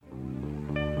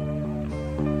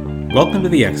Welcome to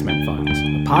the X-Men Files,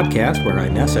 a podcast where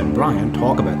Inessa and Brian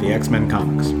talk about the X-Men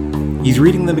comics. He's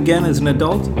reading them again as an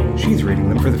adult, she's reading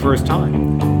them for the first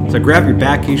time. So grab your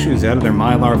back issues out of their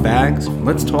Mylar bags, and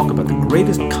let's talk about the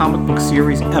greatest comic book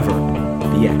series ever,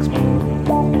 the X-Men.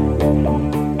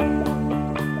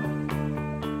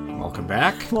 Welcome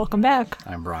back. Welcome back.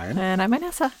 I'm Brian. And I'm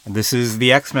Inessa. And this is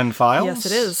the X-Men Files. Yes,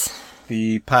 it is.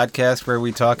 The podcast where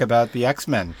we talk about the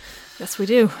X-Men. Yes, we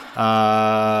do.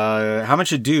 How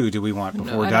much ado do we want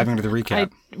before diving into the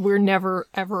recap? We're never,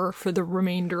 ever, for the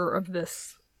remainder of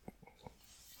this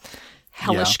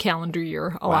hellish calendar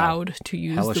year, allowed to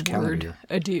use hellish the word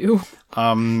ado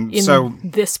in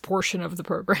this portion of the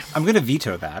program. I'm going to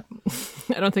veto that.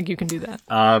 I don't think you can do that.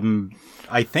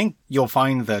 I think you'll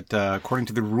find that according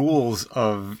to the rules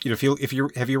of, have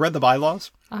you read the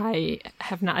bylaws? I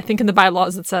have not. I think in the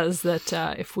bylaws it says that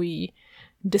if we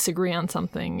disagree on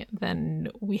something, then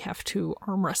we have to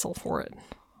arm wrestle for it.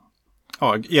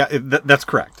 Oh, yeah, that's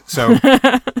correct. So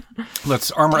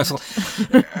let's arm wrestle.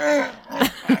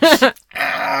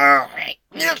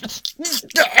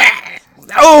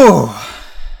 Oh,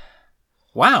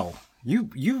 wow!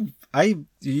 You've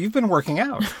been working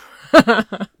out.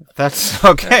 That's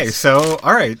okay. So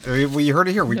all right, we heard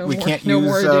it here. We can't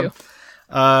use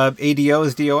ADO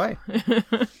as DOA.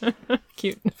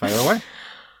 Cute. Fire away.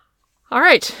 All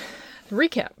right, the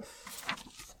recap.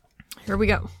 Here we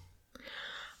go.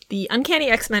 The Uncanny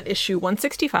X-Men issue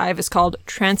 165 is called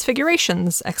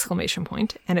Transfigurations!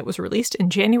 And it was released in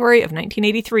January of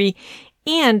 1983,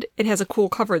 and it has a cool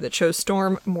cover that shows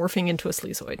Storm morphing into a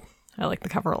sleazoid. I like the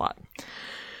cover a lot.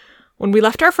 When we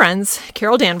left our friends,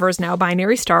 Carol Danvers, now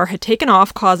binary star, had taken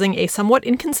off, causing a somewhat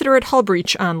inconsiderate hull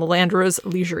breach on Lilandra's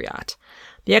leisure yacht.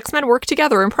 The X-Men worked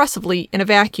together impressively in a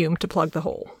vacuum to plug the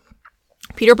hole.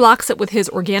 Peter blocks it with his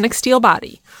organic steel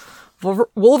body.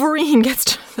 Wolverine gets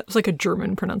to... That was like a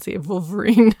German pronunciation.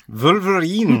 Wolverine.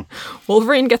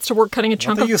 Wolverine gets to work cutting a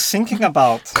chunk What are you thinking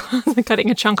about? Cutting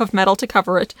a chunk of metal to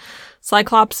cover it.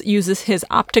 Cyclops uses his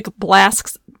optic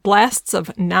blasts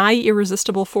of nigh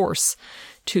irresistible force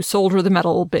to solder the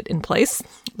metal bit in place.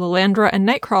 Lilandra and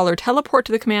Nightcrawler teleport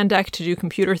to the command deck to do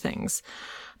computer things.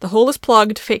 The hole is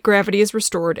plugged, fake gravity is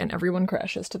restored, and everyone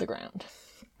crashes to the ground.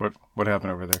 What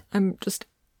happened over there? I'm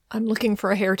looking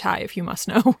for a hair tie, if you must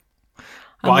know.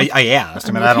 I asked.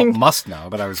 I don't must know,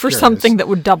 but I was for curious. Something that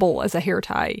would double as a hair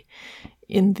tie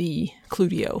in the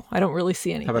Cludio. I don't really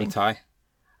see anything. How about a tie?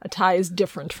 A tie is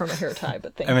different from a hair tie,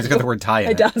 but it's got the word tie in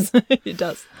it. It does. It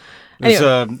does.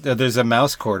 Anyway, there's a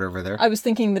mouse cord over there. I was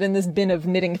thinking that in this bin of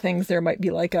knitting things, there might be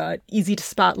like a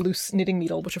easy-to-spot loose knitting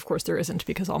needle, which of course there isn't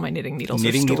because all my knitting needles are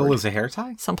stored. Knitting needle is a hair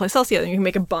tie? Someplace else, yeah. Then you can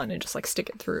make a bun and just stick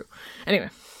it through. Anyway.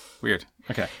 Weird.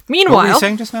 Okay. Meanwhile, what were you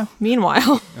saying just now?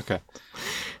 Okay.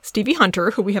 Stevie Hunter,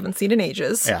 who we haven't seen in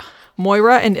ages,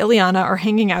 Moira and Ileana are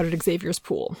hanging out at Xavier's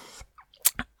pool.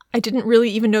 I didn't really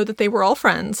even know that they were all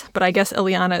friends, but I guess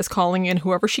Ileana is calling in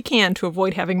whoever she can to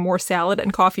avoid having more salad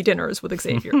and coffee dinners with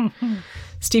Xavier.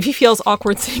 Stevie feels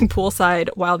awkward sitting poolside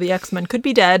while the X-Men could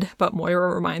be dead, but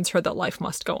Moira reminds her that life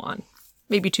must go on.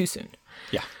 Maybe too soon.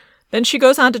 Yeah. Then she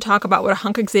goes on to talk about what a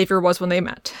hunk Xavier was when they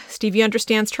met. Stevie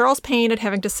understands Charles' pain at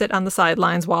having to sit on the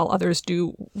sidelines while others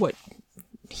do what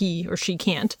he or she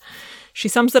can't. She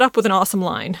sums it up with an awesome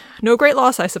line. No great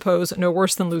loss, I suppose. No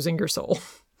worse than losing your soul.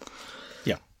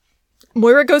 Yeah.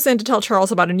 Moira goes in to tell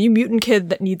Charles about a new mutant kid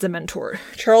that needs a mentor.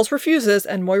 Charles refuses,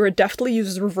 and Moira deftly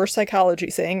uses reverse psychology,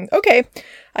 saying, okay,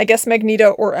 I guess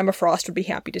Magneto or Emma Frost would be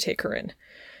happy to take her in.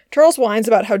 Charles whines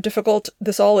about how difficult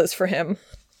this all is for him,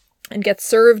 and gets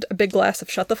served a big glass of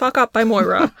Shut the Fuck Up by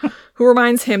Moira, who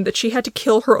reminds him that she had to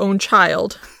kill her own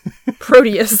child,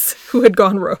 Proteus, who had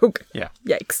gone rogue. Yeah.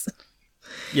 Yikes.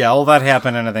 Yeah, all that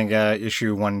happened in, I think,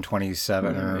 issue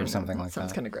 127 or something like that.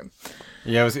 Sounds kind of grim.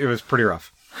 Yeah, it was pretty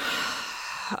rough.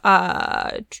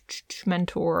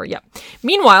 Mentor, yeah.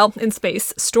 Meanwhile, in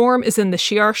space, Storm is in the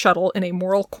Shi'ar shuttle in a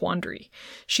moral quandary.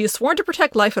 She is sworn to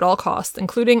protect life at all costs,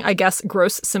 including, I guess,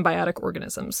 gross symbiotic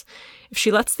organisms. If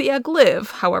she lets the egg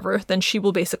live, however, then she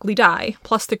will basically die,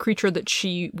 plus the creature that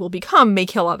she will become may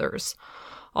kill others.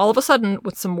 All of a sudden,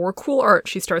 with some more cool art,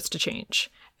 she starts to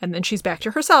change. And then she's back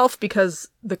to herself because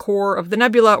the core of the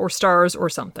nebula or stars or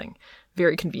something.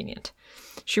 Very convenient.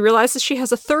 She realizes she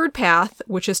has a third path,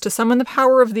 which is to summon the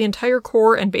power of the entire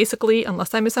core and basically,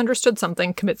 unless I misunderstood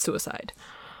something, commit suicide.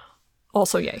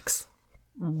 Also, yikes.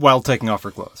 While taking off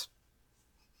her clothes.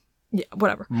 Yeah,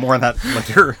 whatever. More on that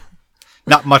later.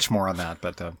 Not much more on that,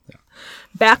 but yeah.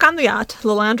 Back on the yacht,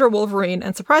 Lilandra, Wolverine,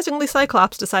 and surprisingly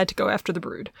Cyclops decide to go after the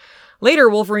Brood. Later,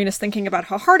 Wolverine is thinking about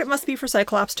how hard it must be for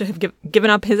Cyclops to have given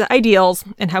up his ideals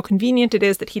and how convenient it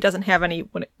is that he doesn't have any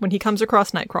when he comes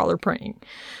across Nightcrawler praying.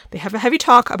 They have a heavy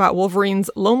talk about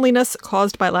Wolverine's loneliness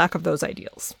caused by lack of those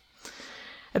ideals.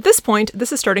 At this point,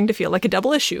 this is starting to feel like a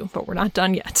double issue, but we're not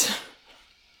done yet.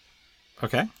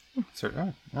 Okay. So,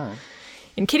 all right.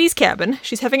 In Kitty's cabin,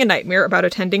 she's having a nightmare about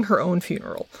attending her own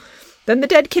funeral. Then the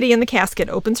dead Kitty in the casket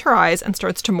opens her eyes and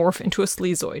starts to morph into a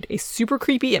sleazoid, a super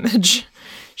creepy image.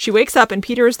 She wakes up and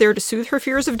Peter is there to soothe her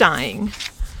fears of dying.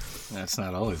 That's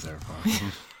not always there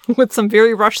for with some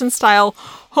very Russian-style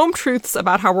home truths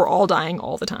about how we're all dying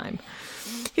all the time.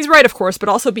 He's right, of course, but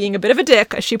also being a bit of a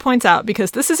dick, as she points out,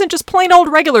 because this isn't just plain old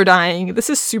regular dying. This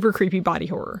is super creepy body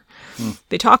horror.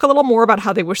 They talk a little more about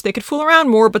how they wish they could fool around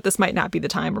more, but this might not be the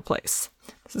time or place.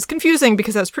 This is confusing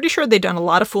because I was pretty sure they'd done a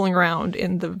lot of fooling around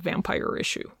in the vampire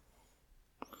issue.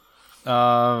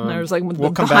 There's like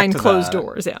we'll behind closed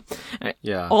doors, yeah. Right.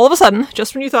 Yeah. All of a sudden,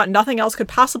 just when you thought nothing else could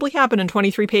possibly happen in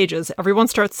 23 pages, everyone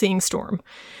starts seeing Storm.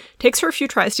 Takes her a few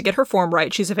tries to get her form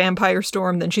right. She's a vampire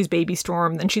Storm, then she's baby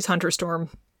Storm, then she's hunter Storm.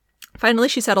 Finally,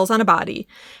 she settles on a body.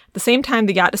 At the same time,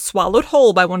 the yacht is swallowed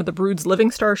whole by one of the Brood's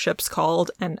living starships called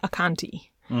an Akanti.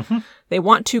 Mm-hmm. They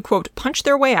want to, quote, punch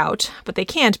their way out, but they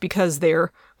can't because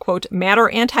their, quote, matter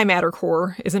antimatter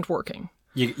core isn't working.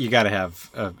 You got to have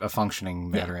a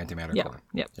functioning matter antimatter core.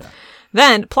 Yeah.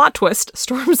 Then, plot twist,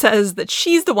 Storm says that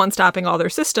she's the one stopping all their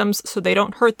systems so they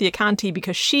don't hurt the Akanti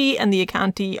because she and the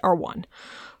Akanti are one.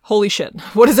 Holy shit.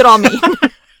 What does it all mean?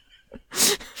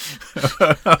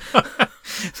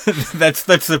 That's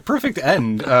the perfect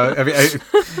end. I mean,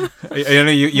 I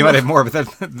know you might have more, but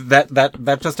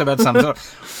that just about sums up.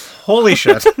 Holy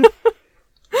shit!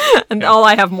 And all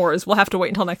I have more is we'll have to wait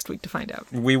until next week to find out.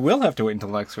 We will have to wait until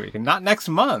next week, and not next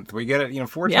month. We get it,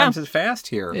 4 times as fast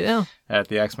here at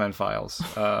the X-Men Files.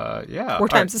 4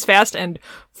 times as fast and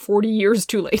 40 years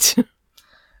too late.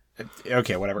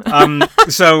 Okay, whatever.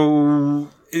 So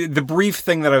the brief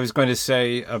thing that I was going to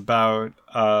say about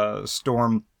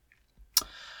Storm.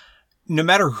 No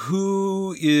matter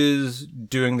who is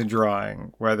doing the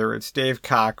drawing, whether it's Dave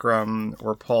Cockrum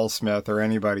or Paul Smith or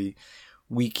anybody,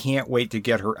 we can't wait to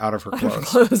get her out of her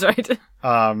clothes. Right?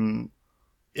 And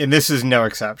this is no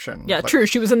exception. Yeah, true.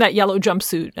 She was in that yellow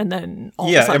jumpsuit, and then all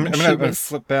of a sudden I'm going to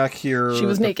flip back here. She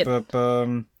was naked.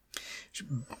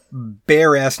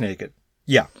 Bare ass naked.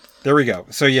 Yeah, there we go.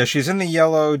 So yeah, she's in the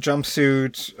yellow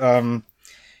jumpsuit,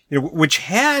 which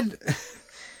had,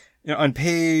 on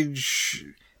page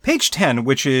 10,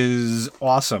 which is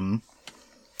awesome.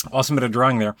 Awesome bit of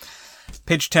drawing there.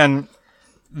 Page 10,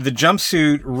 the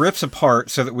jumpsuit rips apart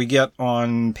so that we get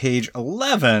on page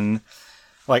 11,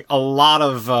 like a lot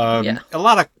of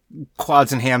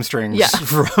quads and hamstrings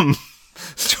from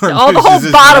Storm. The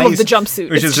whole bottom of the jumpsuit.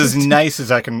 Which is as nice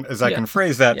as I can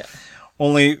phrase that. Yeah.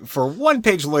 Only for one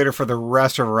page later for the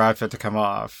rest of her outfit to come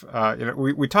off.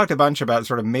 We talked a bunch about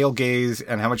sort of male gaze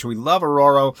and how much we love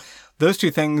Ororo. Those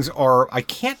two things are, I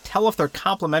can't tell if they're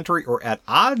complementary or at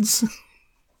odds.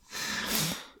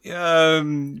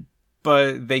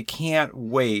 But they can't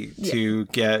wait to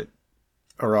get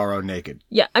Ororo naked.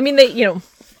 Yeah, I mean,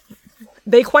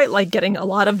 they quite like getting a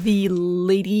lot of the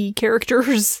lady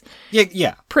characters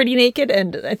pretty naked,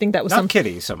 and I think that was Not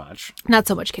Kitty so much. Not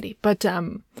so much Kitty, but...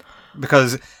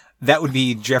 because that would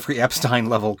be Jeffrey Epstein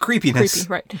level creepiness. Creepy,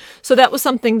 right. So that was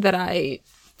something that I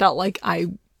felt like I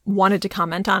wanted to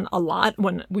comment on a lot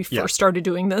when we first started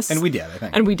doing this. And we did, I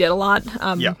think. And we did a lot.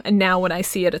 And now when I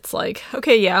see it, it's like,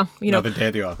 okay, Another day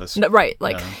at the office. Right.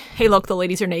 Like, hey, look, the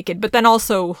ladies are naked. But then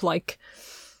also, like,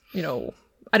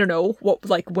 I don't know,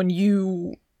 when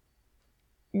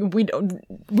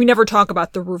we never talk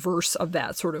about the reverse of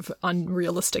that sort of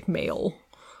unrealistic male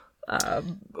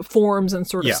forms and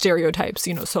sort of stereotypes,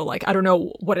 so like, I don't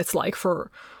know what it's like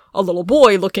for a little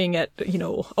boy looking at,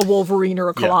 a Wolverine or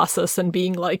a Colossus and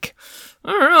being like,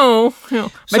 I don't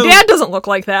know, my dad doesn't look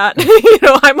like that.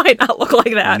 I might not look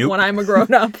like that when I'm a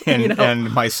grown up.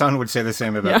 And my son would say the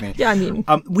same about me. Yeah, I mean,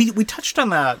 we touched on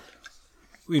that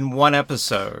in one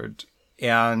episode,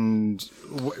 and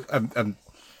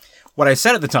what I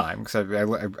said at the time, because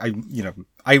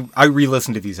I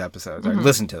re-listened to these episodes. I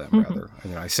listened to them rather.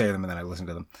 I say them and then I listen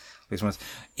to them at least once.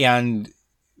 And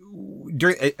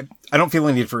I don't feel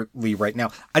any need for Lee right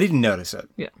now. I didn't notice it.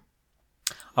 Yeah.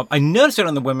 I noticed it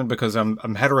on the women because I'm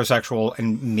heterosexual,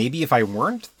 and maybe if I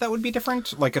weren't, that would be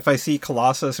different. Like if I see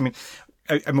Colossus, I mean,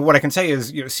 what I can say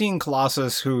is, seeing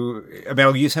Colossus, who,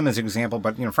 I'll use him as an example,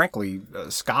 but frankly,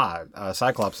 Scott,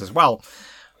 Cyclops as well.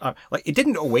 Like it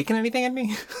didn't awaken anything in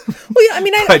me. Well, yeah, I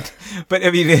mean, but I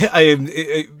mean,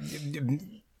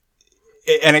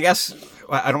 and I guess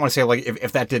I don't want to say like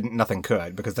if that didn't, nothing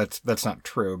could, because that's not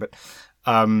true. But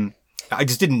I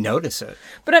just didn't notice it.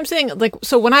 But I'm saying, like,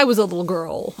 so when I was a little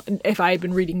girl, if I had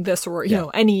been reading this or, you know,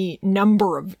 any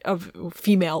number of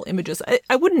female images,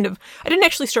 I didn't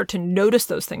actually start to notice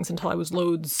those things until I was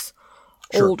loads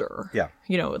older. Yeah.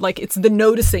 You know, like, it's the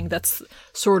noticing that's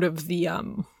sort of the,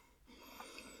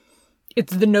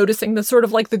 it's the noticing that's sort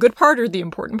of like the good part or the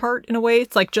important part in a way.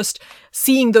 It's like just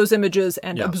seeing those images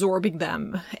and absorbing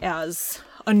them as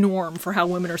a norm for how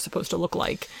women are supposed to look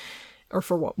like, or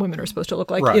for what women are supposed to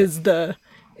look like, is the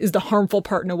harmful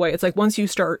part in a way. It's like once you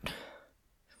start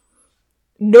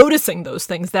noticing those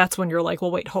things, that's when you're like,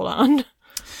 well, wait, hold on.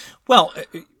 Well,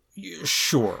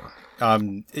 sure.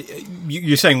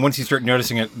 You're saying once you start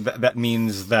noticing it, that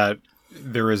means that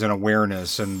there is an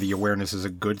awareness, and the awareness is a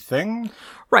good thing?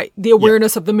 Right. The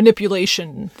awareness of the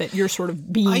manipulation, that you're sort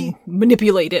of being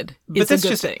manipulated, is a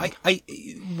good thing.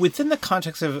 Within the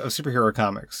context of superhero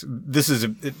comics, this is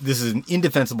an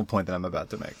indefensible point that I'm about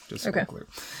to make, just to be clear.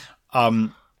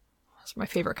 Those are my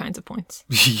favorite kinds of points.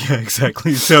 Yeah,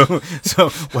 exactly. So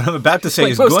what I'm about to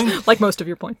say like most of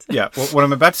your points. Yeah. Well, what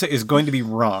I'm about to say is going to be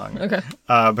wrong. Okay.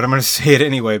 But I'm going to say it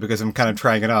anyway because I'm kind of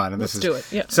trying it on. And Let's do it.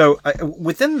 Yeah. So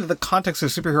within the context of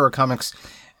superhero comics,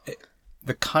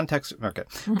 the context of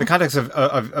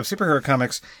superhero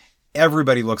comics,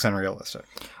 everybody looks unrealistic.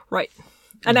 Right.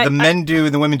 And the men do,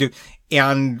 and the women do.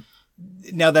 And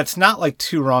now that's not like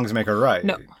two wrongs make a right.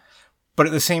 No. But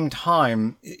at the same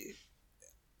time,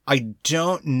 I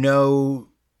don't know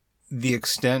the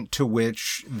extent to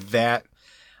which that...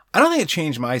 I don't think it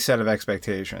changed my set of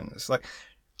expectations. Like,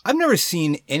 I've never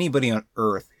seen anybody on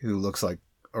Earth who looks like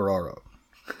Ororo.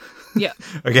 Yeah.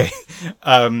 Okay.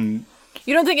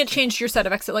 You don't think it changed your set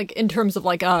of like in terms of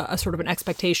like a sort of an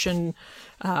expectation,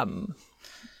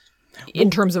 in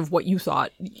terms of what you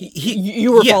thought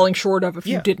you were falling short of if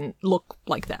you didn't look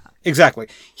like that? Exactly.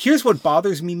 Here's what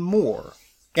bothers me more,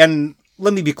 and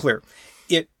let me be clear: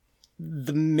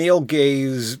 the male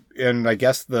gaze, and I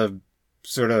guess the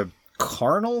sort of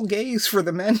carnal gaze for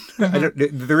the men.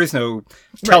 There is no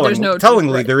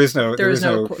tellingly. There is no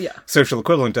social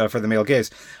equivalent for the male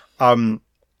gaze.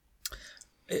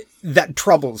 That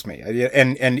troubles me,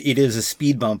 and it is a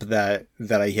speed bump that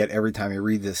I hit every time I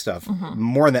read this stuff.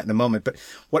 More on that in a moment. But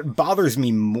what bothers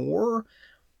me more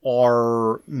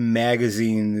are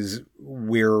magazines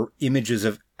where images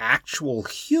of actual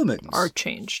humans are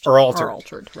changed, are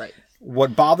altered. Right.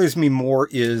 What bothers me more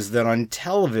is that on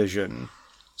television,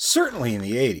 certainly in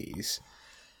the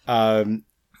 80s,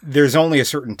 there's only a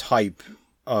certain type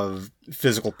of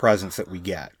physical presence that we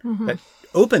get. That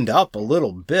opened up a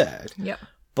little bit. Yeah.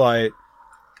 But,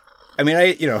 I mean,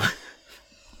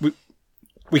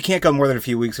 we can't go more than a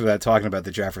few weeks without talking about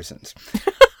the Jeffersons.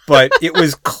 But it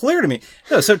was clear to me.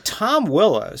 No, so Tom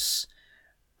Willis,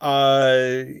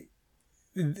 every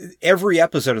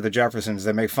episode of the Jeffersons,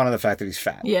 they make fun of the fact that he's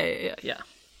fat. Yeah.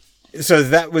 So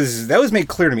that was made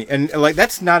clear to me. And like,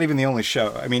 that's not even the only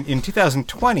show. I mean, in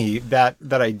 2020, that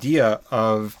idea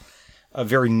of a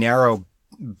very narrow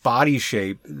body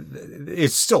shape,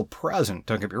 it's still present,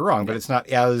 don't get me wrong, but it's not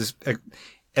as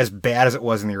bad as it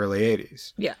was in the early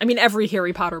 80s. Yeah, I mean, every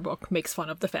Harry Potter book makes fun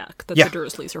of the fact that the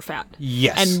Dursleys are fat.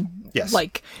 Yes. And,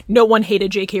 like, no one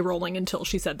hated J.K. Rowling until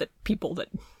she said that people that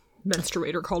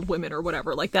menstruate are called women or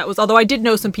whatever. Like, that was... Although I did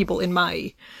know some people in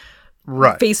my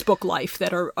Facebook life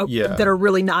that are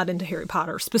really not into Harry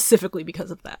Potter, specifically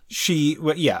because of that.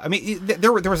 I mean,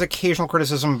 there was occasional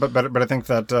criticism, but I think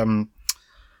that...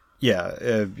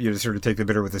 you sort of take the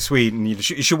bitter with the sweet, and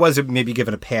she was maybe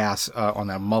given a pass on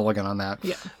that mulligan on that.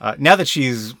 Yeah. Now that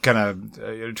she's kind of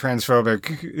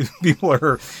transphobic, people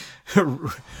are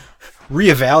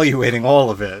reevaluating all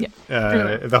of it.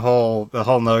 Yeah. The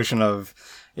whole notion of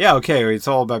it's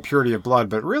all about purity of blood,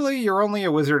 but really you're only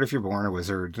a wizard if you're born a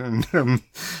wizard, and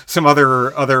some other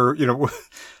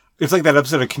it's like that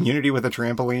episode of Community with a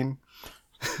trampoline.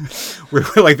 where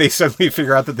like they suddenly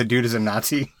figure out that the dude is a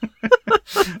Nazi.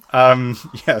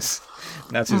 Yes,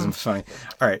 Nazism's funny.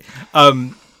 All right.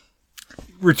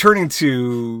 Returning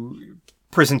to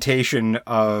presentation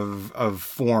of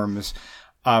forms.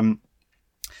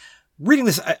 Reading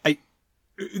this,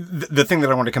 the thing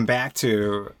that I want to come back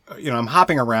to, I'm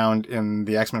hopping around in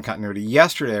the X-Men continuity.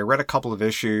 Yesterday, I read a couple of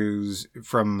issues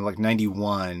from like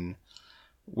 91.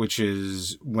 Which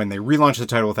is when they relaunched the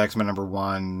title with X-Men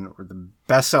 #1, or the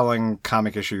best-selling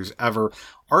comic issues ever.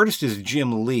 Artist is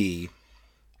Jim Lee.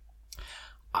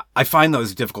 I find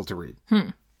those difficult to read.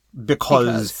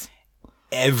 Because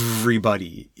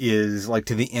everybody is, like,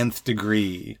 to the nth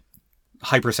degree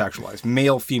hypersexualized.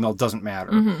 Male, female, doesn't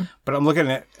matter. But I'm looking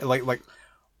at, like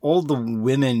all the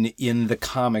women in the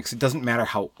comics, it doesn't matter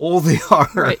how old they are,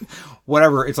 Right.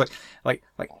 whatever. It's like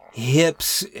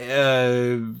hips,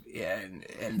 and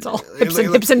It's all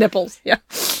hips and nipples. Yeah.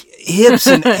 hips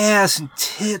and ass and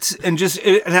tits, and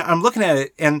I'm looking at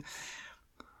it, and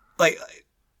like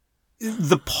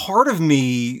the part of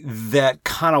me that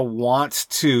kind of wants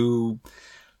to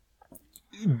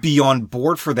be on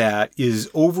board for that is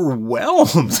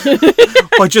overwhelmed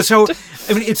by just how,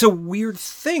 I mean, it's a weird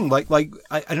thing. Like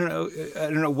I don't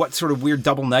know what sort of weird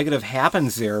double negative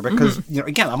happens there, because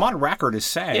again, I'm on record as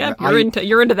saying, Yeah,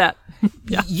 you're into that.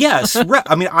 Yeah. Yes,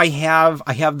 I mean, I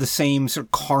have the same sort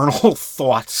of carnal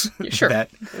thoughts Sure. that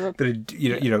a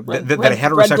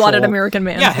heterosexual red-blooded American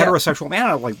man. yeah, heterosexual man,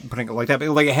 I like putting it like that, but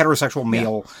like a heterosexual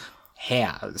male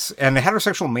has, and a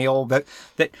heterosexual male that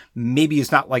maybe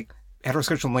is not like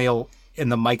heterosexual male in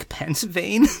the Mike Pence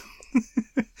vein,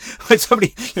 like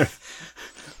somebody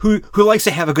who likes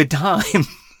to have a good time,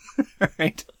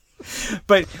 right?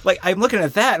 But like I'm looking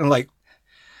at that and I'm like,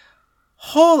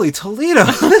 holy Toledo,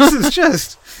 this is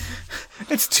just,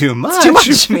 it's too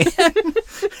much, man.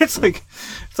 It's like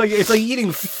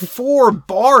eating 4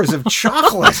 bars of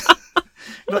chocolate.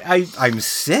 I'm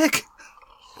sick.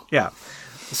 Yeah.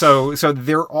 So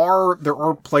there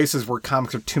are places where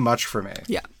comics are too much for me.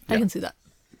 Yeah, I can see that.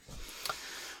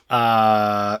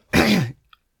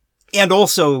 And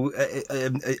also,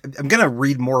 I'm going to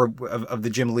read more of the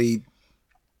Jim Lee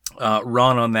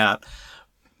run on that.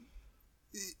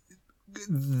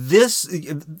 The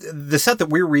set that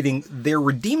we're reading, they're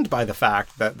redeemed by the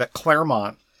fact that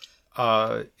Claremont,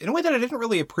 in a way that I didn't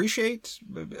really appreciate,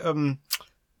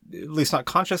 at least not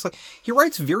consciously, he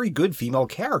writes very good female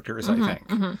characters, I think.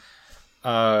 Mm-hmm.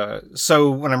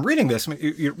 So when I'm reading this, I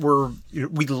mean,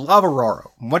 we love Ororo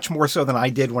much more so than I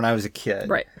did when I was a kid.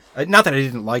 Right. Not that I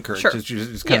didn't like her. Sure.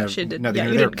 Just kind of, she did. you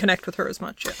didn't connect with her as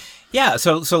much. Yeah. Yeah.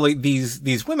 So like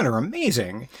these women are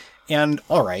amazing, and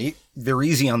all right, they're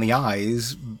easy on the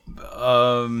eyes.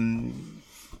 The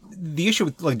issue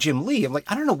with like Jim Lee, I'm like,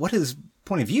 I don't know what his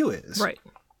point of view is. Right.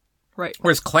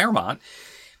 Whereas Claremont,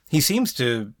 he seems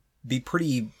to be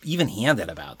pretty even-handed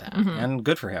about that, and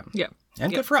good for him. Yeah.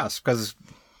 And good for us, because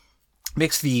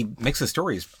makes the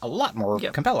stories a lot more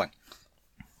compelling.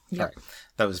 Yeah. All right.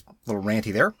 That was a little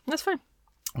ranty there That's fine.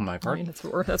 on my part. I mean, that's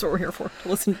what we're here for. To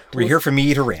listen. We're here for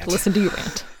me to rant. To listen to you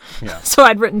rant. Yeah. So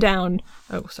I'd written down.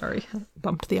 Oh, sorry, I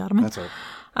bumped the ottoman. That's all right.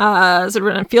 So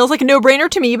it feels like a no-brainer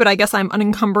to me, but I guess I'm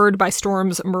unencumbered by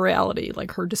Storm's morality,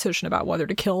 like her decision about whether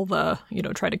to kill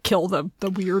try to kill the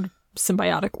weird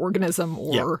symbiotic organism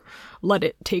or let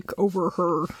it take over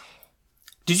her.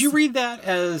 Did you read that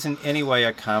as in any way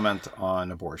a comment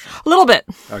on abortion? A little bit.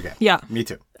 Okay. Yeah. Me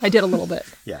too. I did a little bit.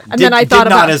 Yeah. And then I thought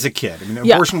about not as a kid. I mean,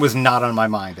 abortion was not on my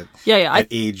mind at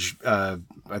age, I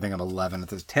think I'm 11 at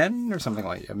this, 10 or something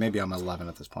like that. Maybe I'm 11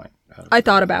 at this point. I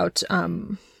thought about it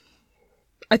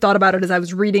as I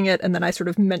was reading it, and then I sort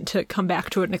of meant to come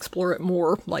back to it and explore it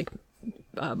more, like,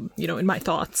 in my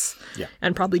thoughts. Yeah.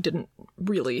 And probably didn't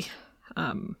really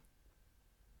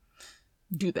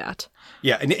do that.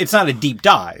 Yeah, and it's not a deep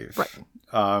dive. Right.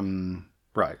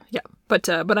 Right. Yeah. But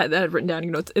I had written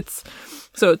down, it's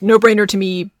so no brainer to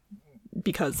me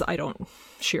because I don't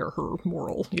share her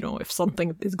moral, if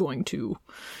something is going to,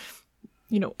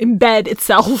 embed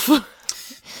itself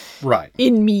right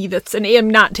in me, and I'm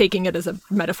not taking it as a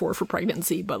metaphor for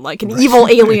pregnancy, but like an evil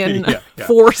alien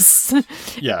force.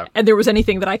 Yeah. And there was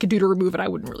anything that I could do to remove it, I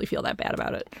wouldn't really feel that bad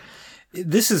about it.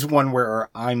 This is one where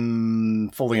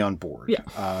I'm fully on board. Yeah.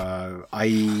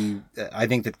 I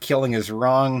think that killing is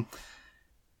wrong.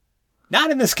 Not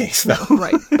in this case, though.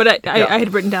 Right. But I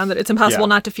had written down that it's impossible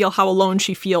not to feel how alone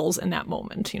she feels in that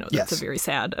moment. That's a very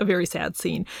sad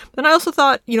scene. But then I also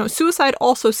thought, suicide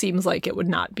also seems like it would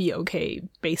not be okay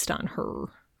based on her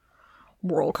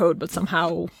moral code, but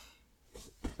somehow,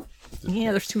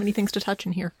 there's too many things to touch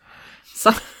in here.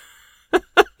 So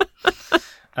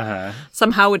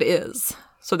somehow it is.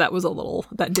 So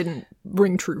that didn't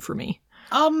ring true for me.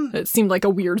 It seemed like a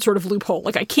weird sort of loophole.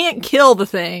 Like, I can't kill the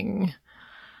thing.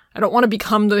 I don't want to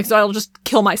become the thing, so I'll just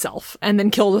kill myself and then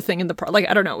kill the thing in the like,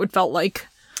 I don't know. It felt like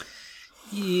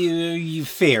you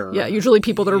fair. Yeah, usually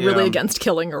people that are really against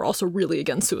killing are also really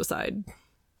against suicide.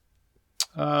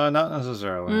 Not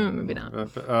necessarily. Maybe not.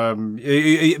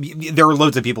 There are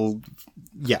loads of people.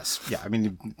 Yes. Yeah. I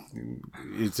mean,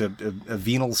 it's a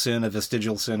venal sin, a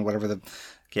vestigial sin, whatever the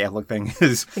Catholic thing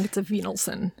is. I think it's a venal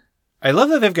sin. I love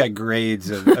that they've got grades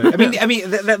of.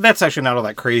 That's actually not all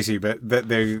that crazy, but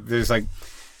there's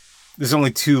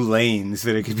only 2 lanes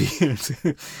that it could be.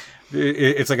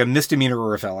 It's like a misdemeanor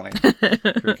or a felony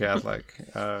if you're Catholic.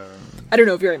 I don't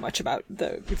know very much about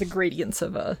the gradients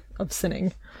of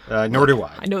sinning. Nor do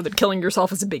I. I know that killing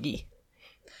yourself is a biggie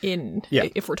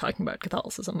if we're talking about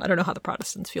Catholicism. I don't know how the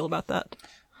Protestants feel about that.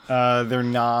 They're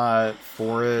not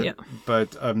for it,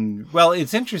 but well,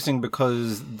 it's interesting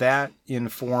because that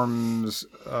informs.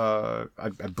 I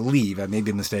believe I may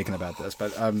be mistaken about this,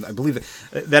 but I believe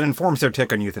that informs their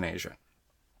take on euthanasia.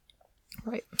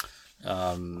 Right.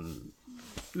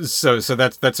 So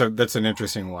that's an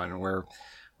interesting one where,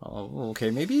 okay,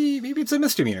 maybe it's a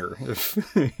misdemeanor if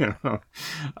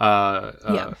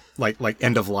like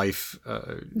end of life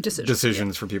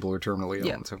decisions for people who are terminally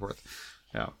ill and so forth.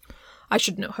 Yeah. I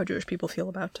should know how Jewish people feel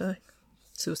about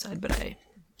suicide, but I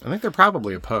think they're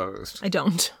probably opposed. I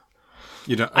don't.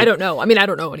 You don't. I don't know. I mean, I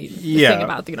don't know anything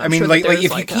about the. I mean, sure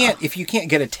if you can't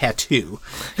get a tattoo,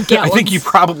 gallons, I think you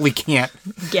probably can't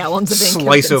gallons of ink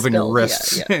slice open your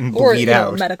wrists and bleed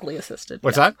out. Or medically assisted.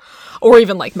 What's that? Or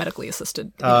even like medically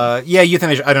assisted.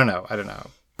 Euthanasia. I don't know.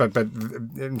 But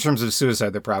in terms of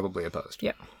suicide, they're probably opposed.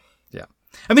 Yeah. Yeah.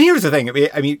 I mean, here's the thing.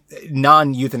 I mean,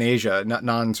 non-euthanasia,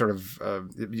 non sort of,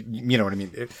 you know what I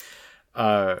mean?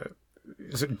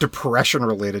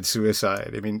 Depression-related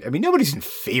suicide. I mean, nobody's in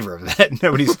favor of that.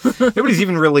 Nobody's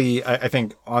even really, I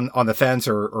think, on the fence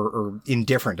or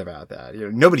indifferent about that.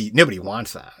 You know, nobody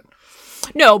wants that.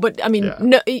 No, but I mean,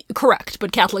 no, correct.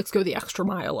 But Catholics go the extra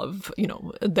mile of,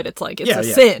 that it's like, it's a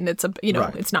sin. It's a,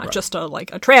 it's not just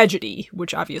a tragedy,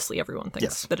 which obviously everyone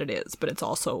thinks that it is, but it's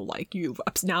also like you've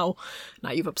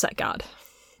upset God.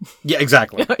 Yeah,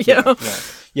 exactly.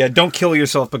 Yeah. Don't kill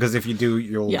yourself because if you do,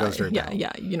 you'll go straight down.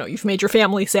 Yeah. You've made your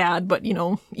family sad, but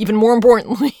even more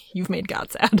importantly, you've made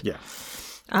God sad. Yeah.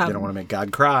 You don't want to make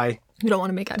God cry. You don't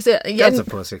want to make God sad. God's a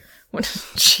pussy.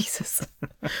 Jesus.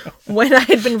 When I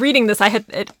had been reading this, I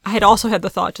had also had the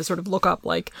thought to sort of look up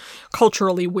like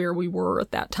culturally where we were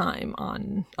at that time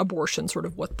on abortion, sort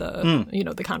of what the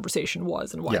the conversation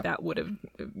was and why that would have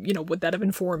would that have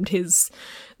informed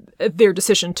their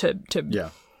decision to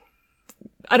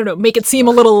I don't know, make it seem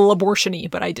a little abortion-y,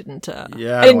 but I didn't. I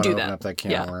didn't do that. Open up that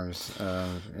can of worms.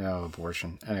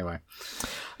 Abortion. Anyway,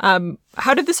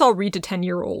 how did this all read to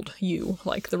 10-year-old you?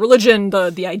 Like the religion,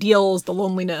 the ideals, the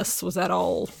loneliness. Was that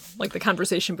all like the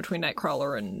conversation between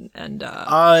Nightcrawler and?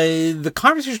 The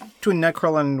conversation between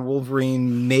Nightcrawler and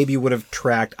Wolverine maybe would have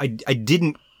tracked. I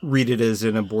didn't read it as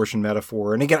an abortion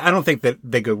metaphor, and again, I don't think that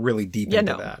they go really deep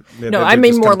into that. I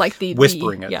mean more like the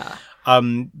whispering it. Yeah.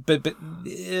 But at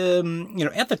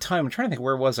the time, I'm trying to think,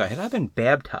 where was I? Had I been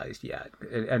baptized yet?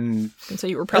 And so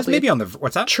you were probably maybe on the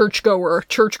what's that? Churchgoer. At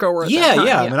that time,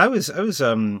 yeah. I mean, I was.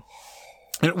 When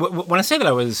I say that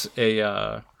I was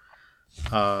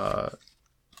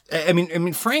I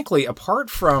mean, frankly, apart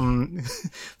from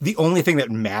the only thing that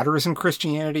matters in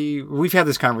Christianity, we've had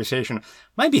this conversation.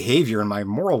 My behavior and my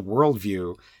moral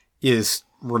worldview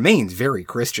remains very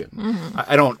Christian. Mm-hmm.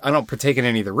 I don't partake in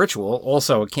any of the ritual.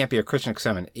 Also, it can't be a Christian because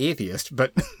I'm an atheist,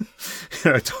 but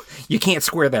you can't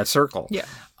square that circle. Yeah.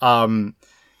 So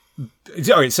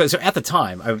at the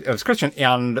time, I was Christian,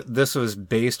 and this was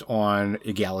based on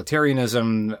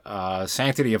egalitarianism,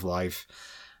 sanctity of life,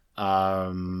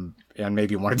 and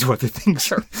maybe one or two other things.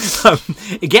 Sure.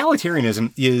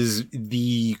 Egalitarianism is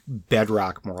the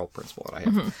bedrock moral principle that I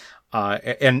have. Mm-hmm.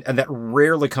 And that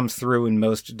rarely comes through in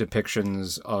most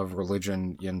depictions of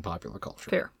religion in popular culture.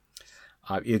 Fair.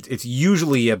 It's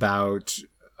usually about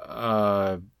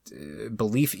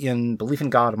belief in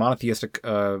God, monotheistic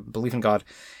belief in God,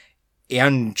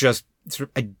 and just sort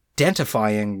of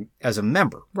identifying as a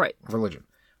member of religion.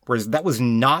 Whereas that was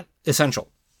not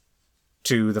essential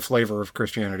to the flavor of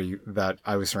Christianity that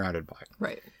I was surrounded by.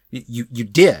 Right. You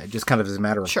did, just kind of as a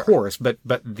matter of course, but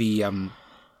the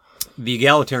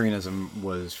egalitarianism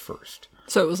was first.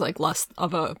 So it was like less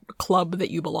of a club that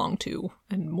you belonged to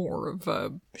and more of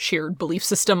a shared belief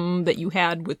system that you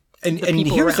had with the people and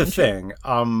here's the you. thing.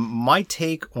 My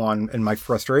take on and my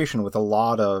frustration with a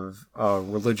lot of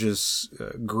religious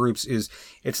groups is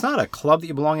it's not a club that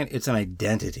you belong in, it's an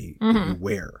identity that you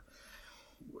wear.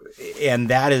 And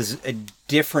that is a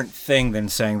different thing than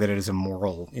saying that it is a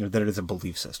moral, that it is a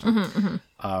belief system. Mm-hmm.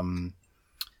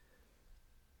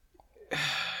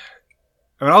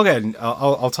 I mean, I'll go ahead and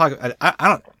I'll talk.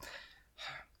 I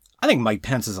think Mike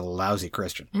Pence is a lousy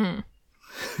Christian,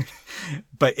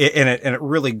 but it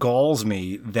really galls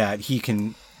me that he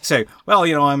can say, "Well,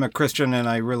 I'm a Christian and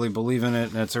I really believe in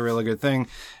it, and it's a really good thing."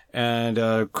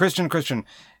 And Christian,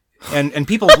 and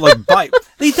people like buy.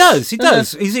 He does.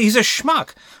 He's a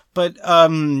schmuck. But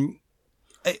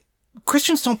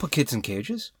Christians don't put kids in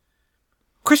cages.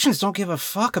 Christians don't give a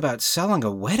fuck about selling a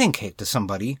wedding cake to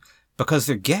somebody because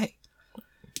they're gay.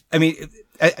 I mean,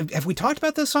 have we talked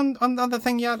about this on the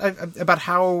thing yet? About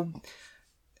how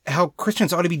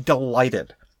Christians ought to be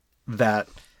delighted that,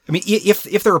 I mean,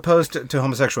 if they're opposed to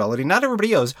homosexuality, not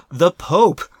everybody is. The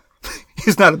Pope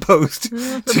is not opposed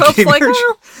to gay marriage.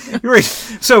 Right.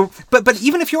 So, but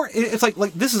even if it's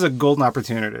like this is a golden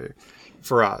opportunity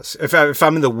for us. If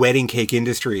I'm in the wedding cake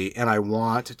industry and I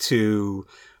want to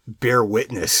bear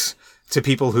witness to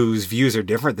people whose views are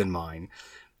different than mine,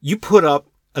 you put up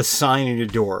a sign in your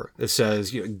door that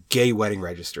says, gay wedding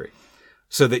registry,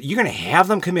 so that you're going to have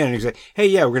them come in and say, hey,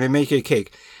 yeah, we're going to make a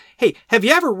cake. Hey, have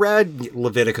you ever read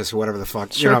Leviticus or whatever the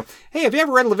fuck? Sure. Hey, have you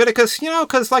ever read Leviticus?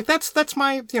 Because that's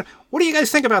my, what do you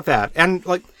guys think about that? And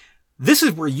this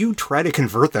is where you try to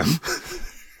convert them.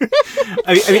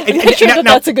 I'm sure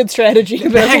that's a good strategy.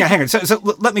 Hang on. So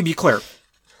let me be clear.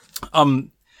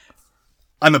 I'm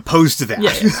opposed to that.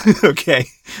 Yeah. Okay.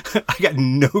 I got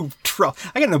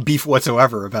no beef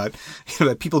whatsoever about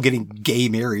people getting gay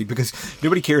married, because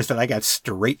nobody cares that I got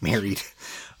straight married.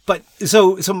 But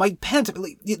so Mike Pence,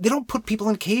 they don't put people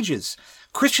in cages.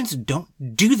 Christians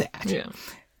don't do that. Yeah.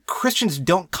 Christians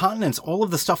don't countenance all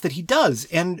of the stuff that he does.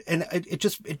 And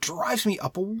it drives me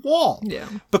up a wall. Yeah.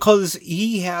 Because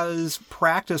he has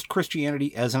practiced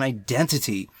Christianity as an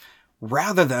identity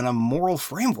rather than a moral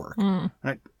framework. Mm.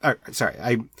 Sorry,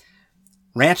 I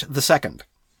rant the second.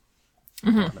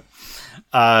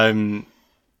 Mm-hmm.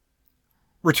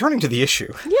 Returning to the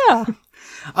issue. Yeah.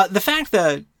 The fact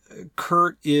that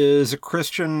Kurt is a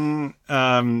Christian,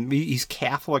 he's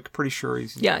Catholic, pretty sure.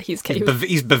 He's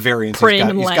Bavarian. So he's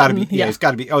got to be. Yeah, he's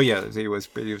got to be. Oh yeah, he was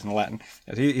in Latin.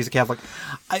 He's a Catholic.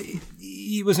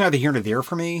 He was neither here nor there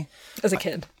for me as a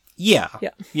kid. Yeah.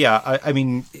 I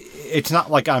mean, it's not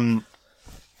like I'm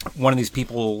one of these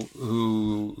people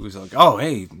who's like, oh,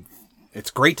 hey,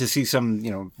 it's great to see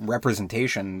some,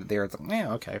 representation there. It's like,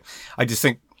 yeah, okay. I just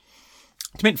think,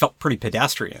 to me, it felt pretty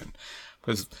pedestrian.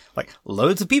 Because,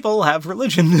 loads of people have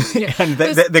religion, and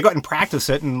they go out and practice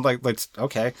it, and, let's,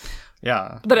 okay,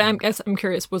 yeah. But I'm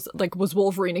curious, was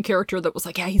Wolverine a character that was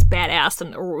yeah, he's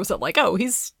badass, or was it oh,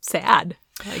 he's sad?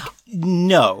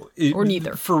 No. Or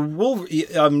neither. For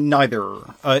Wolverine, neither.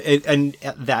 And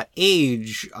at that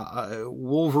age,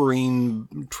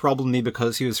 Wolverine troubled me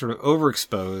because he was sort of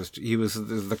overexposed. He was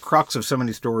the crux of so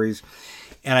many stories,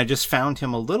 and I just found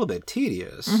him a little bit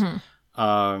tedious. Mm-hmm.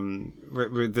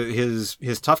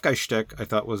 His tough guy shtick, I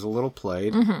thought, was a little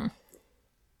played. Mm-hmm.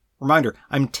 Reminder,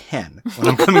 I'm 10 when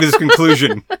I'm coming to this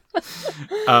conclusion.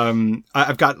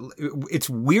 It's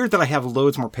weird that I have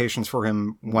loads more patience for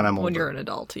him when I'm older. When you're an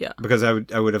adult, yeah. Because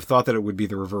I would have thought that it would be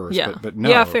the reverse, yeah. But no.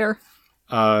 Yeah, fair.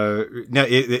 No,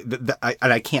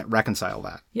 I can't reconcile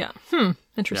that. Yeah.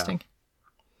 Interesting. Yeah.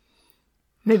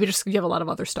 Maybe just you have a lot of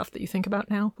other stuff that you think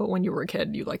about now, but when you were a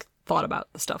kid, you thought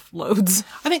about the stuff loads.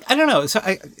 I don't know. So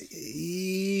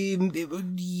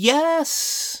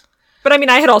yes. But I mean,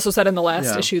 I had also said in the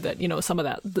last issue that, some of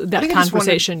that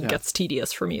conversation gets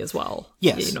tedious for me as well.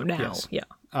 Yes. Now. Yes. Yeah.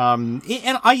 And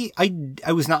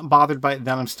I was not bothered by it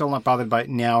then. I'm still not bothered by it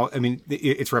now. I mean,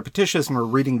 it's repetitious, and we're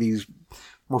reading these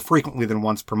more frequently than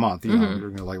once per month,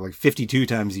 like 52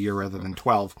 times a year rather than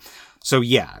 12. So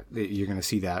yeah, you're going to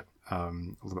see that a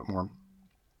little bit more.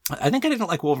 I think I didn't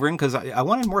like Wolverine because I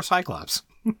wanted more Cyclops.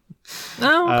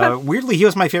 Oh, okay. Weirdly, he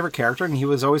was my favorite character, and he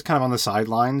was always kind of on the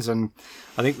sidelines. And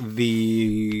I think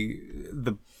the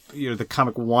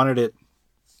comic wanted it.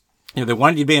 They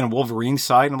wanted you to be on Wolverine's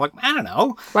side, and I'm like, I don't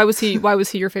know. Why was he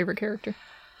your favorite character?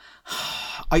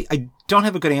 I don't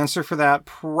have a good answer for that.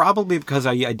 Probably because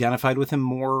I identified with him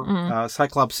more. Mm-hmm.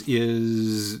 Cyclops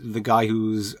is the guy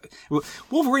who's...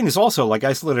 Wolverine is also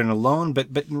isolated and alone, but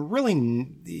really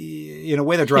in a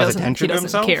way that draws attention to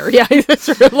himself. He doesn't care. Yeah, he's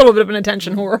a little bit of an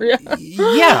attention whore.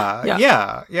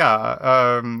 Yeah.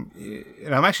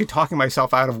 And I'm actually talking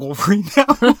myself out of Wolverine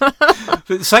now.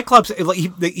 Cyclops,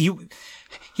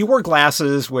 he wore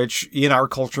glasses, which in our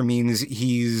culture means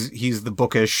he's the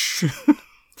bookish...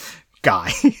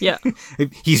 guy. Yeah.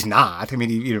 He's not. I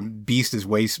mean, Beast is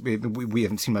way... We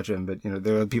haven't seen much of him, but,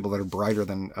 there are people that are brighter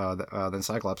than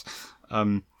Cyclops.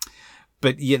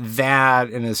 But yet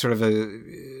that and a sort of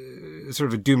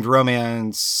a doomed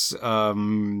romance,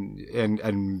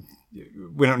 and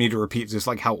we don't need to repeat just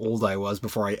how old I was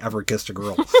before I ever kissed a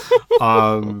girl.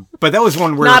 But that was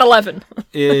one where... Not 11.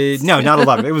 No, not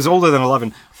 11. It was older than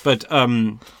 11. But,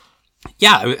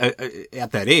 yeah, at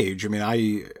that age, I mean,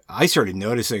 I started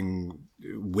noticing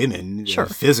women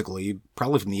physically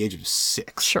probably from the age of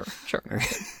 6. Sure.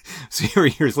 So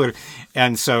years later.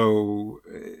 And so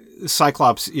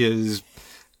Cyclops is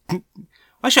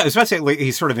Actually, I was about to say like,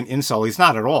 he's sort of an incel. He's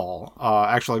not at all,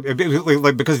 actually,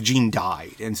 like because Jean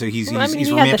died, and so he's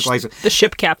romanticized the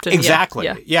ship captain. Exactly.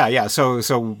 Yeah. So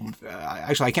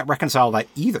actually, I can't reconcile that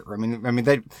either. I mean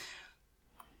that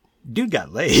dude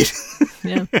got laid.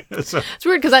 Yeah, so, it's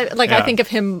weird because I think of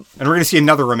him, and we're going to see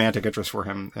another romantic interest for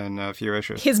him in a few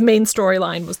issues. His main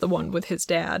storyline was the one with his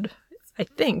dad, I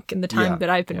think, in the time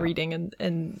that I've been reading,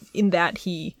 and in that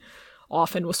he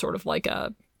often was sort of like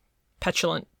a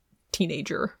petulant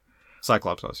teenager.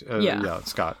 Cyclops was.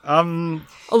 Scott. A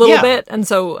little bit, and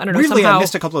so I don't know. Weirdly, somehow I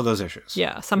missed a couple of those issues.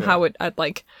 Yeah, somehow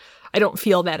I don't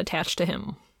feel that attached to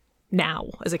him now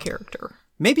as a character.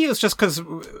 Maybe it was just because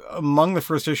among the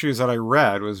first issues that I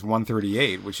read was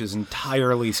 138, which is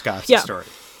entirely Scott's story.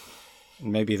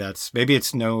 Maybe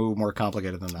it's no more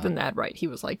complicated than that. Right? He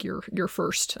was like your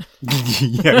first.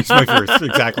 Yeah, he's my first.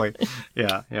 Exactly.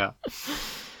 Yeah.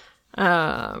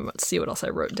 Let's see what else I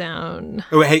wrote down.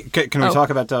 Oh, hey, can we talk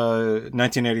about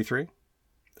 1983?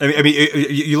 I mean,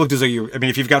 you looked as though you. I mean,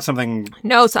 if you've got something.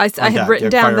 No, so I had written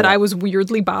down that I was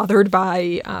weirdly bothered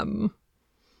by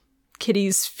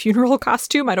Kitty's funeral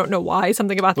costume. I don't know why.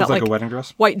 Something about that, like a wedding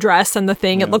dress, white dress, and the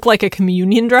thing. Yeah. It looked like a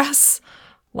communion dress,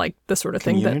 like the sort of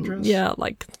thing dress?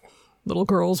 like little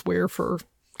girls wear for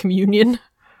communion.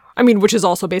 I mean, which is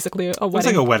also basically a wedding. Looks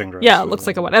like a wedding dress. Yeah, it looks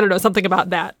like a wedding. I don't know, something about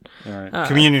that. All right.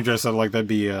 Communion dress, that'd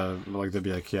be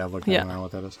like, yeah, look, I don't know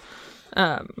what that is.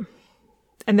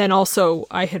 And then also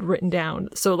I had written down,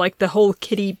 so like the whole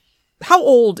Kitty, how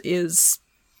old is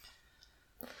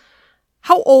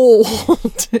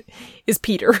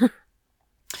Peter?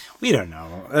 We don't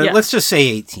know. Let's just say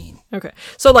 18. Okay.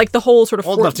 So like the whole sort of...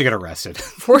 Old enough to get arrested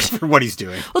for what he's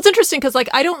doing. Well, it's interesting because like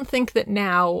I don't think that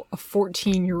now a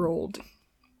 14-year-old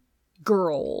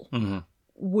girl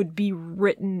would be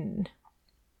written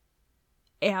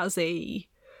as a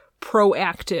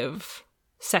proactive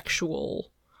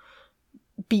sexual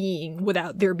being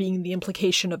without there being the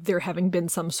implication of there having been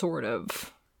some sort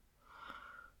of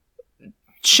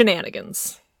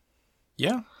shenanigans.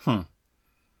 Yeah.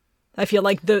 I feel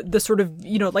like the sort of,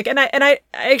 like, and I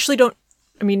actually don't,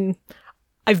 I mean,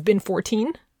 I've been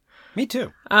 14. Me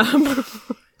too.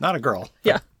 Not a girl.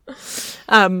 Yeah.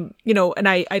 And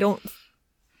I don't,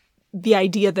 the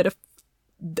idea that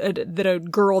a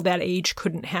girl that age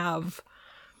couldn't have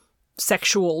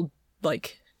sexual,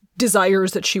 like,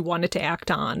 desires that she wanted to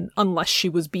act on unless she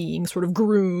was being sort of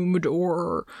groomed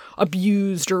or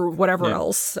abused or whatever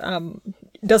else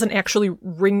doesn't actually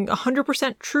ring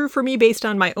 100% true for me based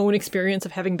on my own experience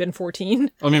of having been 14.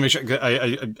 Let me make sure.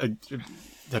 I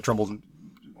had trouble.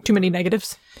 Too many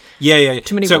negatives? Yeah.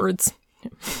 Too many words.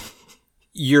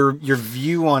 Your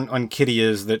view on Kitty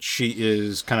is that she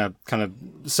is kind of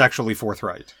sexually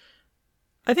forthright.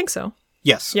 I think so.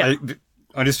 Yes. Yeah.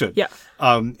 Understood. Yeah.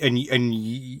 And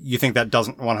you think that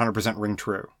doesn't 100% ring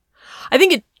true? I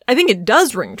think it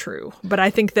does ring true, but I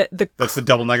think that that's the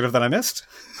double negative that I missed.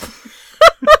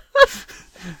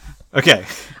 Okay.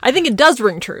 I think it does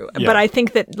ring true, but I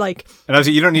think that like, and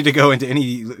obviously you don't need to go into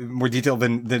any more detail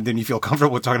than you feel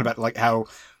comfortable with talking about, like how,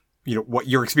 what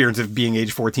your experience of being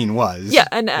age 14 was. Yeah.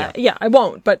 And I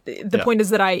won't, but the point is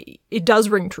that it does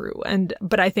ring true.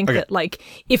 But I think that like,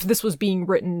 if this was being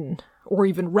written or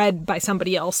even read by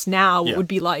somebody else now, it would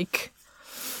be like,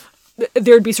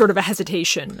 there'd be sort of a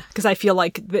hesitation because I feel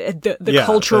like the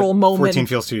cultural moment. 14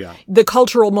 feels too young. The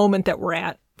cultural moment that we're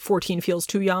at, 14 feels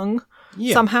too young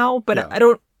somehow, but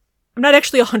I'm not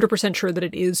actually 100% sure that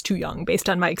it is too young based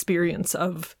on my experience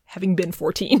of having been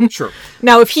 14. Sure.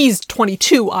 Now, if he's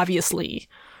 22, obviously,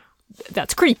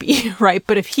 that's creepy, right?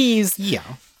 But if he's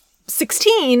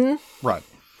 16... Right.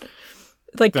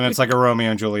 Like, then it's like a Romeo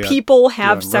and Juliet. People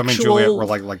have sexual Romeo and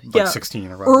Juliet were like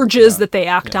 16 or whatever. Urges that they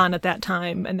act on at that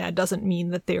time, and that doesn't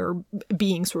mean that they're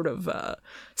being sort of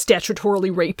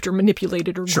statutorily raped or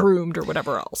manipulated or groomed or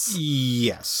whatever else.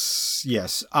 Yes.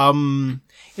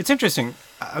 It's interesting.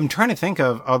 I'm trying to think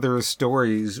of other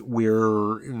stories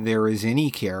where there is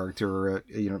any character,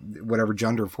 whatever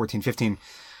gender, 14, 15,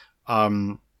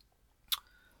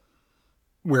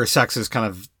 where sex is kind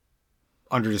of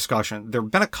under discussion. There have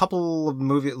been a couple of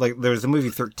movies, like there's the movie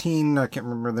 13. I can't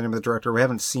remember the name of the director. We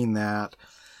haven't seen that.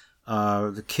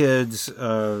 The Kids,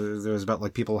 there's about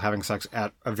like people having sex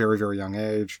at a very, very young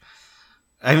age.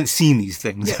 I haven't seen these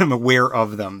things. Yeah. I'm aware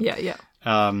of them. Yeah.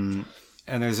 And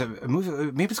there's a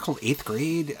movie, maybe it's called 8th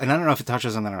Grade, and I don't know if it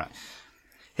touches on that or not.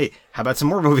 Hey, how about some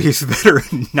more movies that are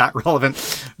not relevant,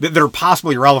 that are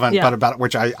possibly relevant, but about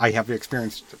which I have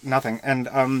experienced nothing. And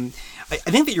I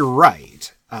think that you're right.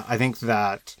 I think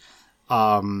that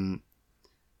in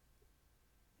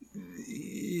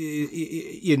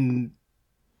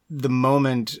the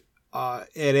moment at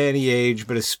any age,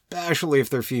 but especially if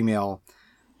they're female,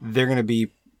 they're going to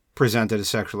be presented as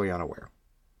sexually unaware,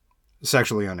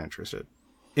 sexually uninterested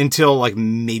until like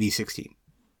maybe 16.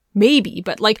 Maybe,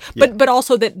 but but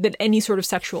also that any sort of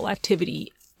sexual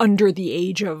activity under the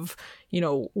age of,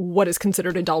 what is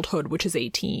considered adulthood, which is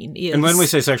 18, is... And when we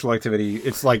say sexual activity,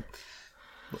 it's like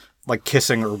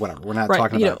kissing or whatever. We're not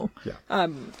talking about...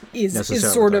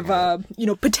 is sort of,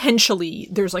 potentially,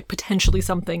 there's like potentially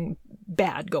something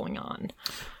bad going on.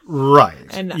 Right.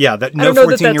 And that no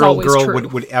 14-year-old girl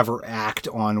would ever act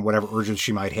on whatever urges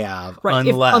she might have, right,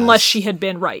 unless she had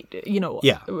been,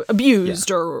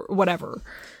 abused or whatever.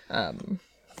 And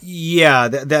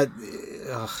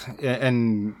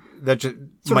that just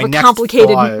sort of a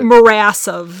complicated morass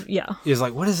of is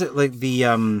like, what is it, like the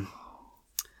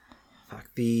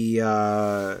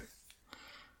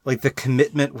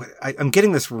commitment. I'm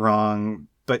getting this wrong,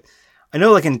 but I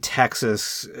know like in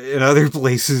Texas and other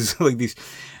places like these,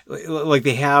 like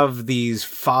they have these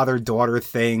father-daughter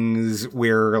things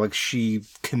where like she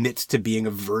commits to being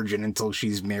a virgin until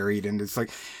she's married, and it's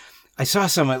like I saw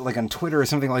some like on Twitter or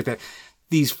something like that.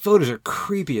 These photos are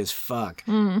creepy as fuck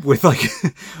with like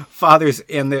fathers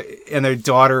and their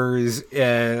daughters.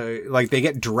 Like they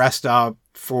get dressed up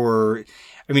for.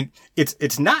 I mean,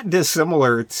 it's not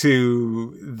dissimilar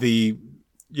to the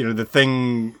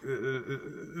thing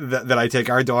that I take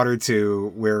our daughter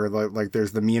to, where like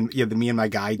there's the me and my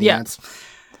guy dance.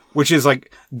 Which is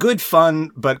like good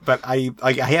fun, but I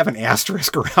have an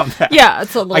asterisk around that. Yeah,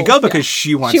 it's a little. I go because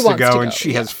she wants to go and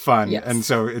she has fun, yes. And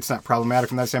so it's not problematic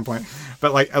from that standpoint.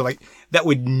 But like that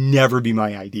would never be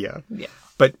my idea. Yeah.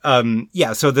 But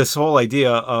so this whole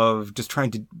idea of just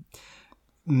trying to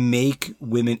make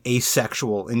women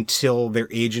asexual until their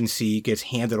agency gets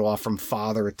handed off from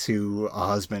father to a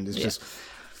husband is just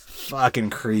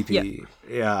fucking creepy.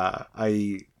 Yeah.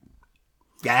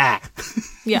 Yeah.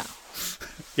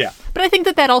 Yeah. But I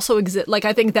think that also exists. Like,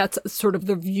 I think that's sort of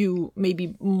the view,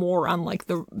 maybe more on like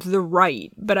the right.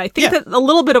 But I think that a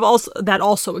little bit of that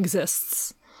also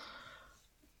exists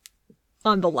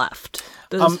on the left.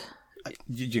 Just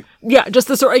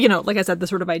the sort of, like I said, the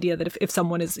sort of idea that if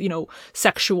someone is,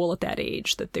 sexual at that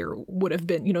age, that there would have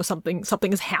been, something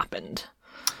has happened.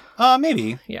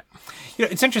 Maybe. Yeah.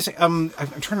 It's interesting. I'm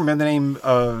trying to remember the name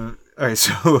of. All right,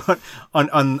 so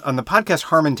on the podcast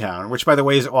Harmontown, which by the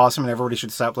way is awesome, and everybody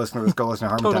should stop listening to this. Go listen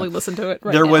to Harmontown. Totally listen to it.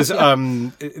 Right there now. Was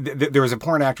there was a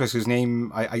porn actress whose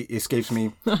name I escapes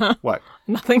me. What?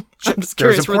 Nothing. I'm just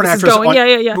curious where this is going.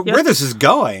 Yeah. Where this is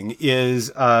going is,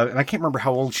 and I can't remember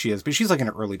how old she is, but she's like in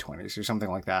her early 20s or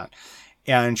something like that.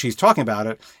 And she's talking about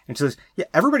it, and she says, "Yeah,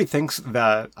 everybody thinks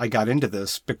that I got into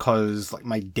this because like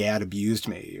my dad abused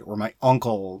me or my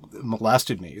uncle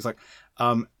molested me." He's like,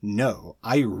 no,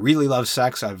 I really love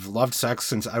sex. I've loved sex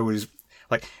since I was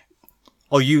like,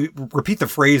 you repeat the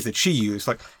phrase that she used.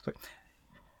 Like,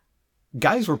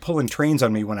 guys were pulling trains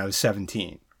on me when I was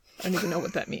 17. I don't even know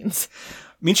what that means.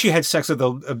 It means she had sex with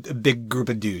a big group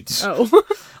of dudes. Oh.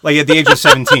 Like at the age of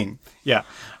 17. Yeah.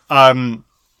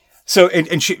 So,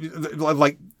 and she,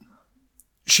 like,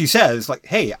 she says like,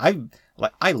 hey, I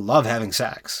love having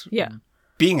sex. Yeah.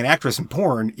 Being an actress in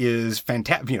porn is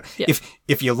fantastic.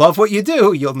 If you love what you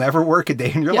do, you'll never work a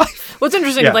day in your life. What's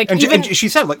interesting, like, and she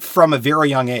said, like, from a very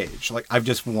young age, like, I've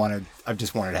just wanted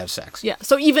to have sex. Yeah.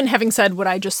 So even having said what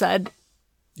I just said,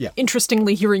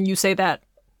 interestingly, hearing you say that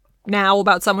now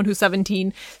about someone who's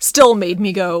 17 still made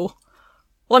me go,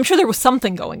 well, I'm sure there was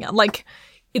something going on. Like,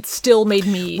 it still made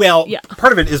me... Well,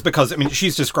 part of it is because, I mean,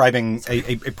 she's describing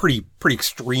a pretty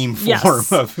extreme form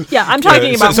of... Yeah, I'm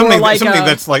talking about something, more like... Something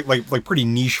that's like pretty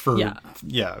niche for,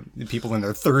 people in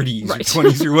their 30s or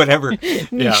 20s or whatever.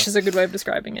 Niche is a good way of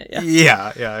describing it,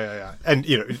 Yeah. And,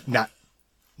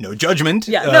 no judgment.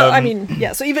 Yeah, no, I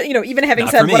mean, so even having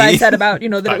said what I said about,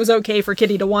 that it was okay for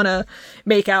Kitty to want to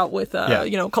make out with,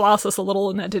 Colossus a little,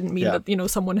 and that didn't mean that,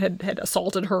 someone had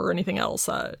assaulted her or anything else.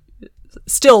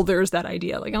 Still, there's that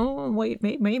idea, like, oh, wait,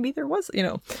 maybe there was,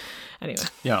 anyway.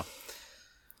 Yeah.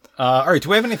 All right, do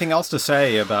we have anything else to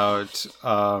say about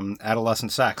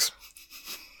adolescent sex?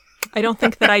 I don't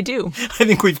think that I do. I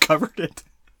think we've covered it.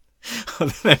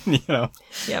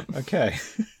 Yep. Okay.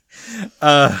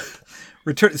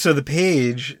 So the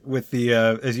page with the,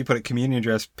 as you put it, communion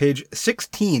dress, page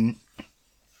 16,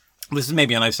 this is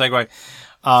maybe a nice segue.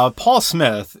 Paul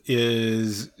Smith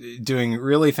is doing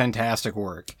really fantastic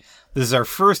work. This is our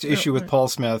first issue with Paul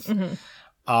Smith.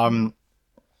 Mm-hmm.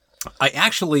 I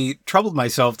actually troubled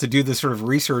myself to do this sort of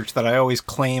research that I always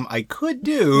claim I could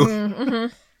do. Mm-hmm.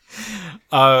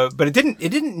 But it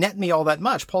didn't net me all that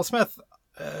much. Paul Smith,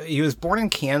 he was born in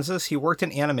Kansas. He worked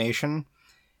in animation.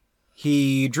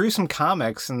 he drew some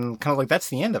comics and kind of like, that's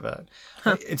the end of it.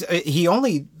 Huh. He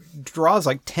only draws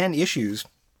like 10 issues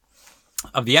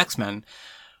of the X-Men.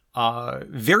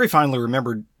 Very fondly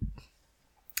remembered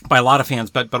by a lot of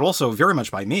fans, but also very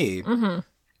much by me. Mm-hmm.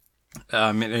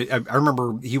 I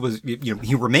remember he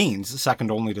remains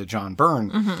second only to John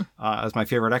Byrne as my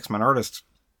favorite X-Men artist.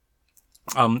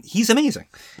 He's amazing.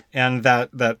 And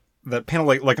that panel,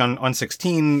 like on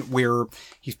 16, where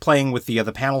he's playing with the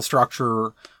panel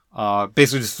structure,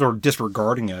 basically just sort of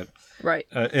disregarding it. Right.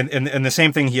 And the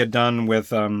same thing he had done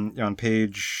with, on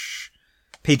page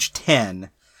 10,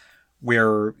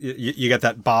 where you get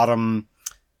that bottom,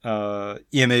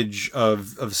 image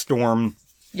of Storm.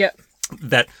 Yep.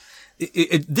 That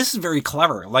this is very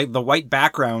clever. Like, the white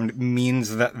background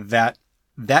means that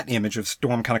image of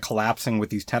Storm kind of collapsing with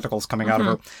these tentacles coming out of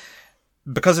her.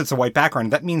 Because it's a white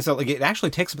background, that means that like it actually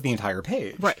takes up the entire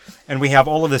page. Right. And we have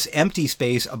all of this empty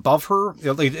space above her.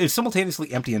 It's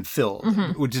simultaneously empty and filled,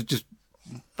 which is just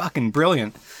fucking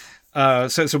brilliant.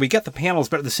 So we get the panels,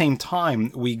 but at the same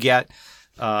time, we get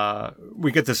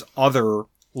this other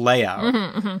layout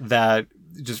that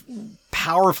just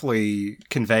powerfully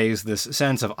conveys this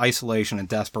sense of isolation and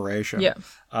desperation. Yeah.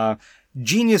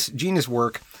 Genius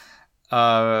work.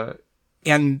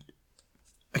 And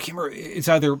I can't remember, it's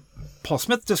either Paul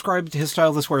Smith described his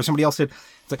style this way or somebody else did.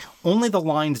 It's like, only the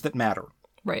lines that matter.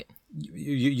 Right.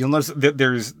 You'll notice that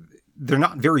they're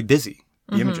not very busy,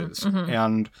 the images.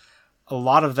 And a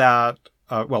lot of that,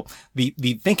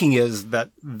 the thinking is that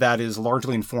is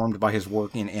largely informed by his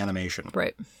work in animation.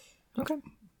 Right. Okay.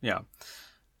 Yeah.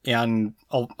 And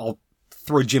I'll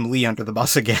throw Jim Lee under the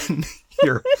bus again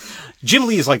here. Jim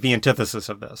Lee is like the antithesis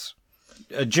of this.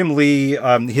 Jim Lee,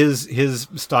 his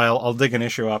style, I'll dig an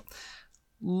issue up.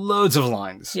 Loads of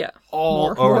lines. Yeah.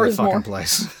 All over the fucking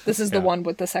place. This is the one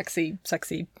with the sexy.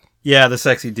 Yeah, the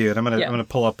sexy dude. I'm gonna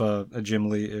pull up a Jim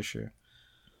Lee issue.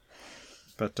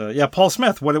 But Paul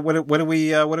Smith. What do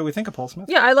we think of Paul Smith?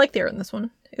 Yeah, I like the art in this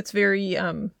one. It's very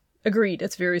agreed.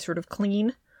 It's very sort of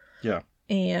clean. Yeah.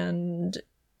 And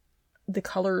the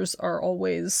colors are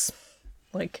always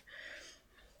like,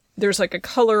 there's like a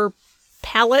color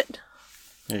palette.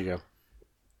 There you go.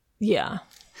 Yeah.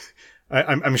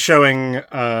 I'm showing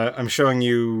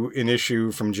you an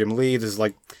issue from Jim Lee. This is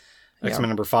like X-Men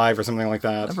number 5 or something like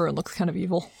that. Everyone looks kind of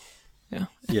evil. Yeah.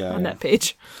 Yeah. On that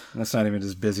page. And that's not even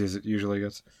as busy as it usually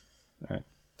gets. All right.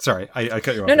 Sorry, I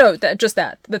cut you off. No,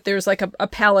 that there's like a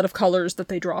palette of colors that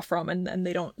they draw from, and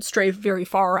they don't stray very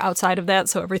far outside of that,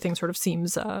 so everything sort of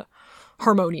seems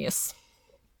harmonious.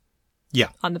 Yeah.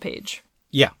 On the page.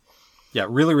 Yeah. Yeah,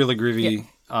 really, really groovy.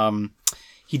 Yeah.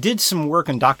 He did some work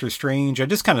on Doctor Strange. I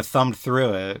just kind of thumbed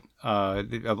through it.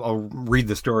 I'll read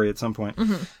the story at some point.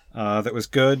 That was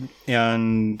good.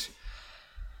 And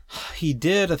he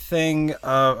did a thing,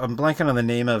 I'm blanking on the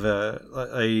name of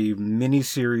a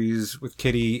mini-series with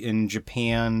Kitty in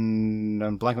Japan.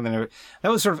 I'm blanking on the name of it.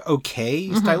 That was sort of okay.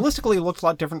 Stylistically, it looked a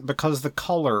lot different because the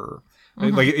color,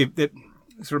 like it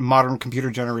sort of modern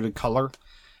computer-generated color,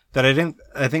 that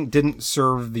I think didn't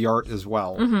serve the art as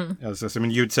well as this. I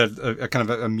mean, you'd said a kind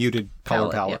of a muted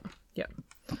color palette.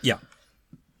 Yeah.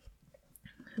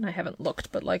 And I haven't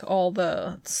looked, but like all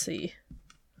the, let's see.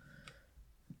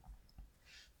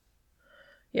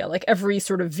 Yeah, like every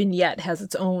sort of vignette has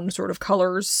its own sort of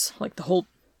colors. Like the whole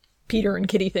Peter and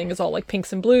Kitty thing is all like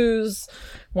pinks and blues.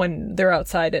 When they're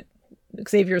outside at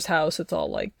Xavier's house, it's all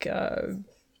like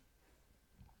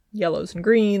yellows and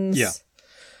greens. Yeah.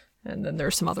 And then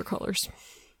there's some other colors.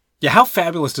 Yeah, how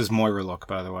fabulous does Moira look,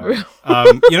 by the way?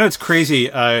 It's crazy.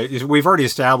 We've already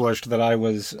established that I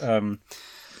was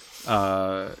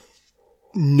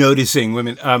noticing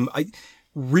women.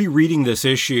 Rereading this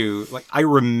issue, like I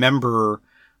remember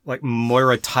like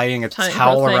Moira tying a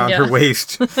towel around her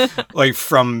waist, like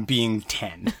from being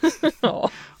 10.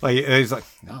 Oh. Like it's like,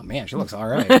 oh man, she looks all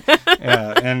right.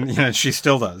 And she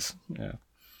still does. Yeah.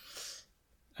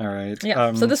 All right.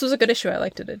 Yeah. So this was a good issue. I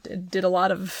liked it. It did a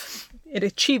lot of. It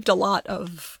achieved a lot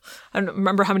of. I don't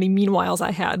remember how many meanwhiles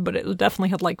I had, but it definitely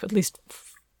had like at least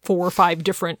 4 or 5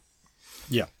 different.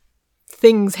 Yeah.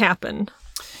 Things happen.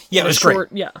 Yeah, it was great.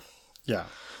 Yeah. Yeah.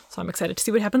 So I'm excited to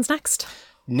see what happens next.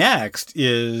 Next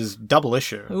is double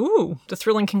issue. Ooh, the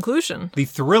thrilling conclusion. The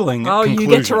thrilling conclusion.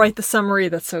 conclusion. You get to write the summary.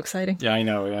 That's so exciting. Yeah, I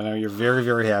know. You're very,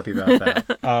 very happy about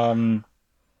that.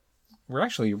 We're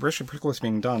actually pretty close to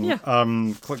being done. Yeah.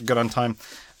 Good on time.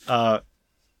 But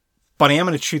I am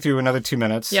going to chew through another 2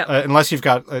 minutes. Yeah. Unless you've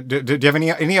got, do you have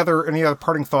any other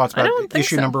parting thoughts about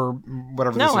issue number,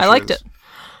 whatever this issue is? No, I liked it.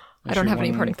 I don't have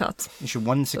any parting thoughts. Issue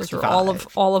 165. Those are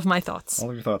all of my thoughts. All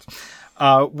of your thoughts.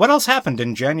 What else happened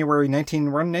in January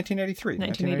 1983?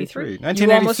 1983.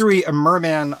 1983, A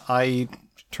Merman I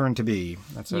Turned to Be.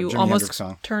 That's a Jimi Hendrix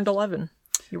song. Turned 11.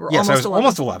 You were yes, almost 11. I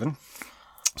was almost 11.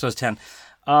 So I was 10.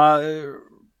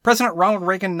 President Ronald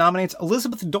Reagan nominates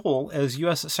Elizabeth Dole as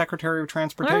U.S. Secretary of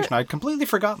Transportation. Right. I'd completely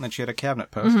forgotten that she had a cabinet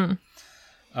post. Mm-hmm.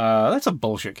 That's a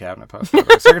bullshit cabinet post.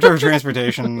 Secretary of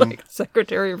Transportation. Like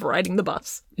Secretary of Riding the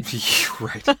Bus.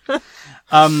 Right.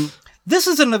 This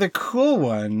is another cool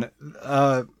one,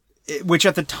 which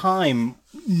at the time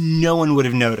no one would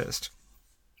have noticed.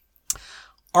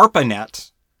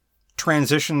 ARPANET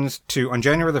transitions to, on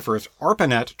January the 1st,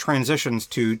 ARPANET transitions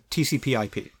to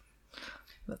TCP/IP.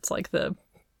 That's like the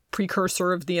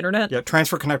precursor of the internet. Yeah,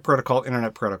 Transfer Connect Protocol,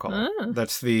 Internet Protocol.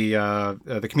 That's the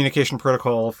communication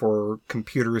protocol for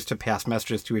computers to pass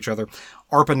messages to each other.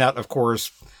 ARPANET, of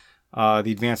course,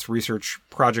 the Advanced Research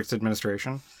Projects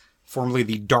Administration, formerly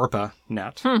the DARPA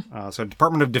net. So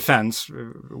Department of Defense,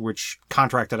 which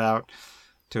contracted out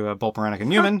to Bolt, Beranek, and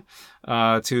Newman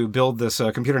to build this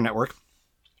computer network.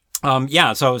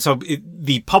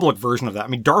 The public version of that. I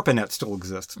mean, DARPANET still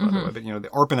exists, by the way, but the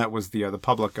ARPANET was the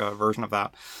public version of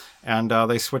that, and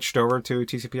they switched over to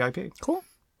TCP/IP. Cool.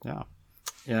 Yeah,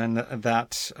 and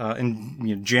that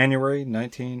in January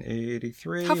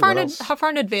 1983. How far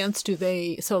in advance do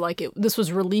they? So this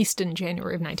was released in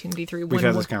January of 1983. We've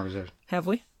had this conversation. Have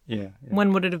we? Yeah.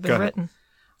 When would it have been written?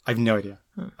 I have no idea.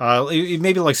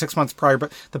 Maybe like 6 months prior,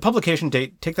 but the publication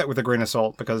date, take that with a grain of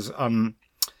salt, because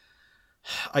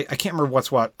I can't remember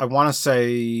what's what. I want to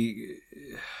say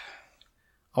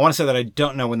that I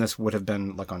don't know when this would have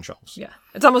been on shelves. Yeah.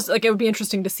 It's almost like it would be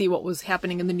interesting to see what was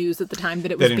happening in the news at the time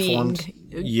that it was being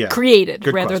created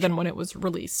rather than when it was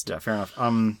released. Yeah, fair enough.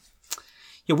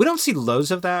 We don't see loads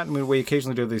of that. I mean, we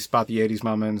occasionally do these spot the 80s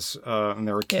moments, and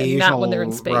there are occasional not when they're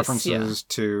in space, references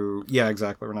to... Yeah,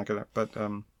 exactly. We're not going to... But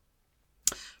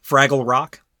Fraggle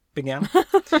Rock began.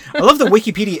 I love the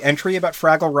Wikipedia entry about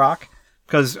Fraggle Rock.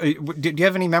 Because, do you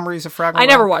have any memories of Fraggle Rock? I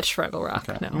never watched Fraggle Rock,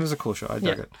 okay. No. It was a cool show. I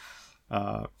dug it.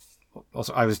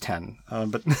 Also, I was 10.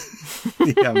 But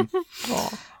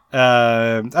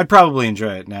I'd probably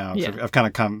enjoy it now. Yeah. I've kind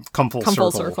of come full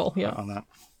circle on that.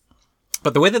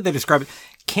 But the way that they describe it,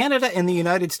 Canada and the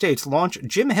United States launch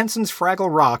Jim Henson's Fraggle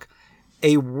Rock,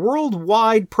 a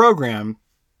worldwide program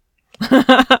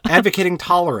advocating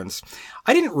tolerance.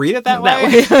 I didn't read it that way.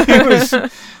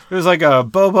 It was like a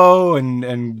Bobo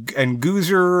and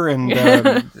Goozer and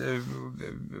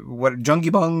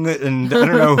Jungie Bung, and I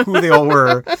don't know who they all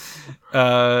were.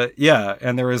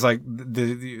 And there was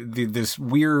this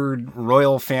weird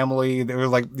royal family. They were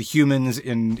like the humans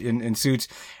in suits,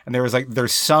 and there was their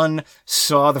son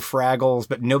saw the Fraggles,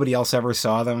 but nobody else ever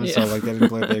saw them, so they didn't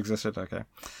believe they existed. Okay.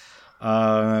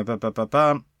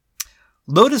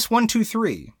 Lotus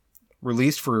 123.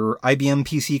 Released for IBM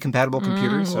PC compatible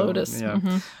computers. Lotus. Yeah.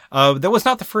 Mm-hmm. That was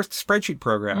not the first spreadsheet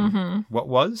program. Mm-hmm. What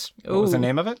was? What was the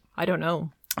name of it? I don't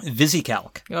know.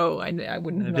 VisiCalc. Oh, I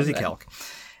wouldn't know VisiCalc.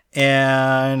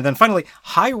 And then finally,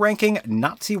 high-ranking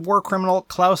Nazi war criminal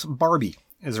Klaus Barbie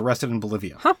is arrested in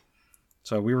Bolivia. Huh.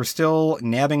 So we were still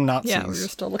nabbing Nazis. Yeah, we were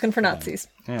still looking for Nazis.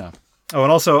 Yeah. Oh,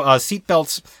 and also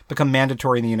seatbelts become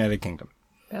mandatory in the United Kingdom.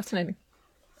 Fascinating.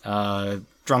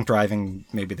 Drunk driving,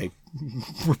 maybe they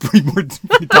were pretty more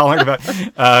tolerant about.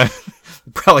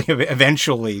 Probably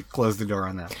eventually closed the door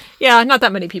on that. Yeah, not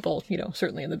that many people,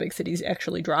 certainly in the big cities,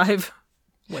 actually drive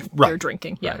when they're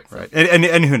drinking. Yeah, right.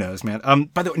 And who knows, man.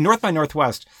 By the way, North by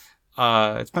Northwest.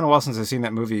 It's been a while since I've seen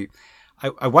that movie.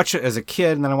 I watched it as a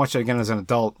kid, and then I watched it again as an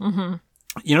adult. Mm-hmm.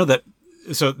 You know that.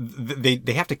 So they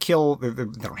have to kill. They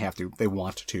don't have to. They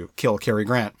want to kill Cary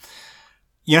Grant.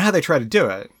 You know how they try to do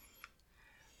it?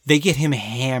 They get him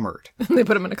hammered. They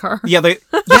put him in a car. Yeah,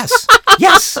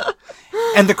 yes.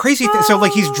 And the crazy thing, so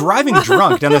he's driving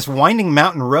drunk down this winding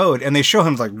mountain road, and they show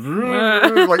him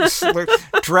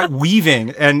weaving,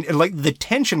 and the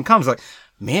tension comes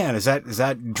man, is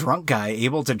that drunk guy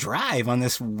able to drive on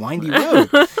this windy road?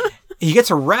 He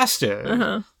gets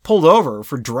arrested, pulled over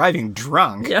for driving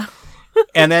drunk. Yeah.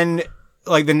 And then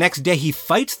the next day he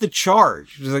fights the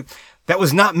charge. He's that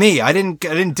was not me. I didn't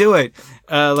do it.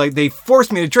 They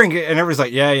forced me to drink it, and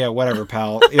everyone's yeah, whatever,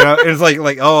 pal.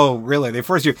 It's oh, really? They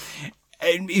forced you.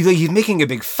 And he's making a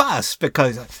big fuss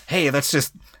because, hey, that's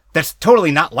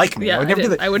totally not like me. Yeah, I would never do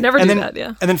that. I would never do that.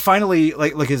 Yeah. And then finally,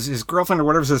 his girlfriend or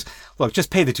whatever says, look, just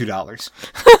pay the $2.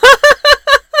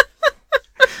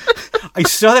 I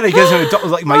saw that again as an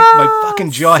adult. My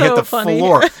fucking jaw hit the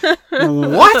floor.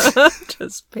 What?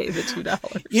 Just pay the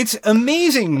 $2. It's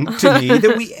amazing to me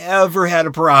that we ever had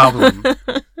a problem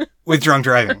with drunk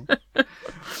driving.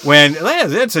 when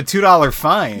it's a $2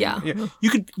 fine. Yeah. You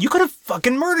could have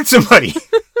fucking murdered somebody.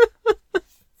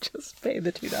 Just pay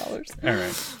the $2. All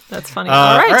right. That's funny.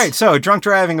 All right. So drunk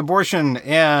driving, abortion,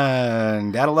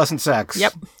 and adolescent sex.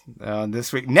 Yep.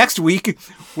 This week. Next week,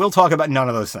 we'll talk about none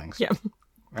of those things. Yep.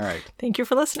 All right. Thank you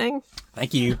for listening.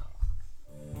 Thank you.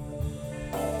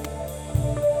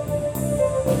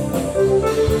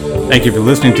 Thank you for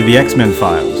listening to the X-Men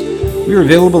Files. We are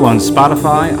available on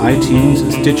Spotify,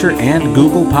 iTunes, Stitcher, and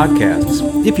Google Podcasts.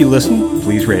 If you listen,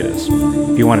 please rate us.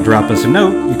 If you want to drop us a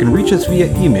note, you can reach us via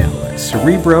email at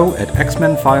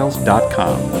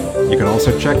cerebro@xmenfiles.com. You can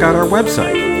also check out our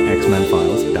website,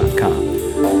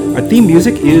 xmenfiles.com. Our theme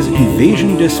music is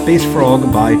Invasion to Space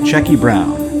Frog by Checky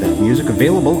Brown. That music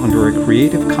available under a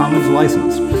Creative Commons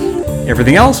license.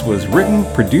 Everything else was written,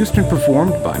 produced, and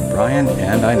performed by Brian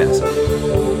and Inessa.